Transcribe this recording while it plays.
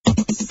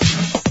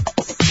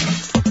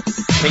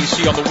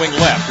AC on the wing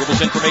left.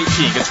 Dribbles in from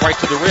 18. Gets right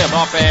to the rim.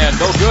 Up and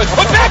no good.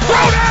 But back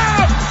throw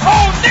down!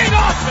 Oh, Nate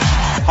Austin!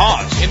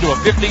 Haws into a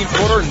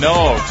 15-footer.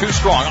 No, too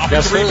strong.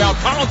 Offensive rebound.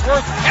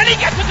 Collinsworth. And he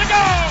gets it to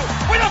go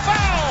with a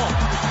foul!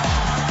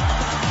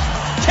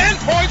 10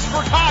 points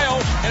for Kyle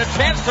and a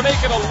chance to make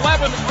it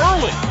 11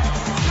 early.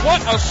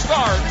 What a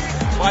start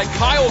by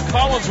Kyle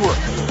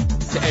Collinsworth.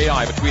 To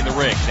AI between the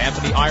rings.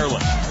 Anthony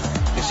Ireland.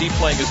 Is he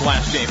playing his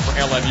last game for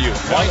LMU?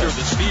 Winder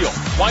the steal.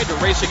 Winder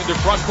racing into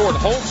front court.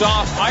 Holds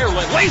off.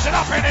 Ireland lays it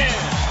up and in.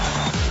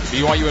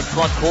 BYU in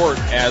front court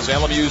as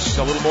LMU's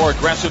a little more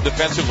aggressive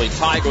defensively.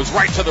 Ty goes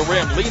right to the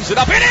rim. Leans it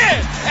up and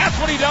in. That's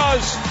what he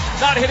does.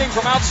 Not hitting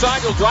from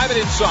outside. He'll drive it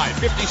inside.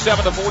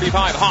 57-45.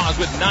 Haws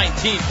with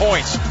 19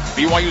 points.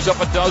 BYU's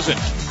up a dozen.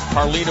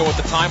 Carlino at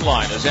the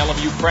timeline as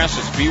LMU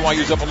presses.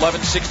 BYU's up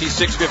 11,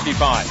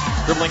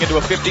 66-55. Dribbling into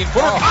a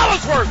 15-footer.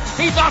 Collinsworth!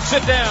 He knocks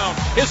it down.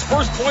 His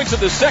first points of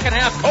the second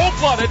half.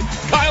 Cold-blooded.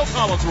 Kyle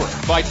Collinsworth.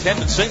 By 10.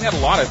 Been saying that a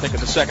lot, I think, in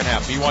the second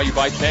half. BYU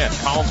by 10.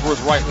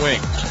 Collinsworth right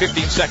wing.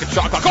 15-second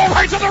shot clock. Go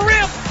right to the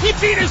rim. He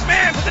beat his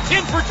man with the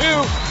 10 for 2.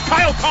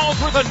 Kyle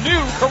Collinsworth, a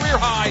new career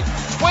high.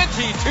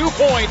 22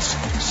 points.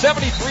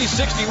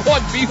 73-61.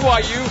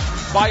 BYU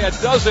by a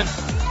dozen.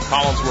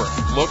 Collinsworth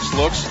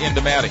looks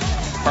into Maddie.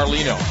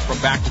 Carlino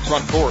from back to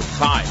front court.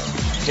 Ty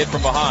hit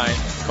from behind.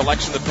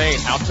 Collects in the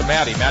paint. Out to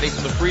Maddie. Maddie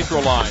from the free throw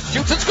line.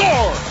 Shoots and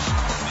scores!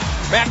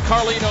 Matt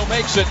Carlino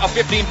makes it a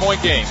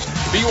 15-point game.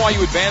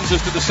 BYU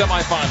advances to the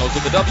semifinals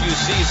of the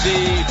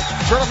WCC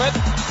tournament.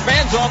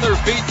 Fans on their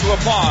feet to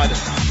applaud